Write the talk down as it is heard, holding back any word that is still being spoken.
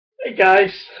Hey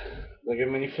guys, Lego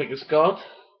Minifigures God.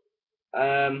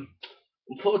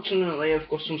 Unfortunately, I've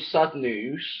got some sad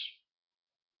news.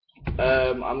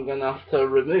 I'm gonna have to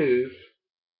remove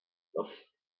the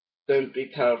 "Don't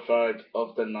Be Terrified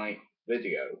of the Night"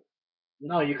 video.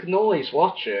 No, you can always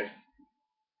watch it.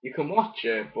 You can watch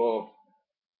it, but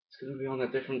it's gonna be on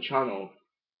a different channel.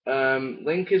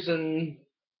 Link is in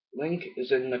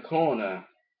the corner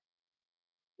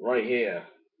right here.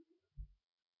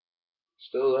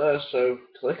 Still there, so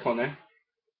click on it,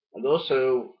 and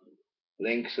also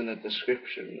links in the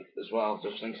description as well,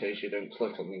 just in case you don't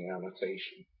click on the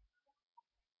annotation.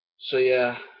 So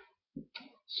yeah,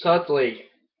 sadly,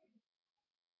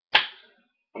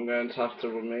 I'm going to have to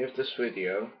remove this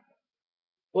video,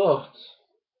 but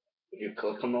if you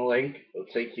click on the link, it'll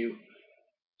take you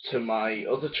to my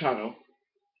other channel,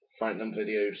 Frightening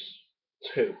Videos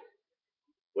 2,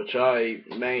 which I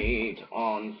made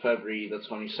on February the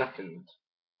 22nd.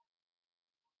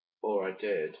 Or I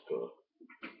did, but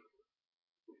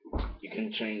you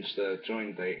can change the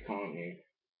join date, can't you?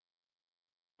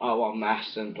 Oh, I'm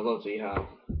messing, bloody hell.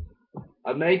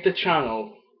 I made the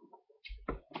channel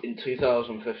in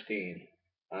 2015,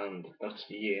 and that's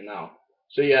the year now.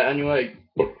 So yeah, anyway,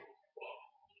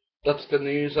 that's the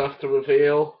news I have to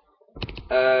reveal.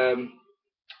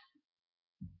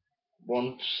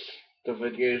 Once the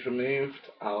video is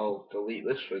removed, I'll delete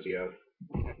this video.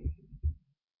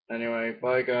 Anyway,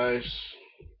 bye guys.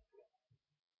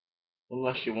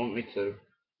 Unless you want me to.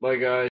 Bye guys.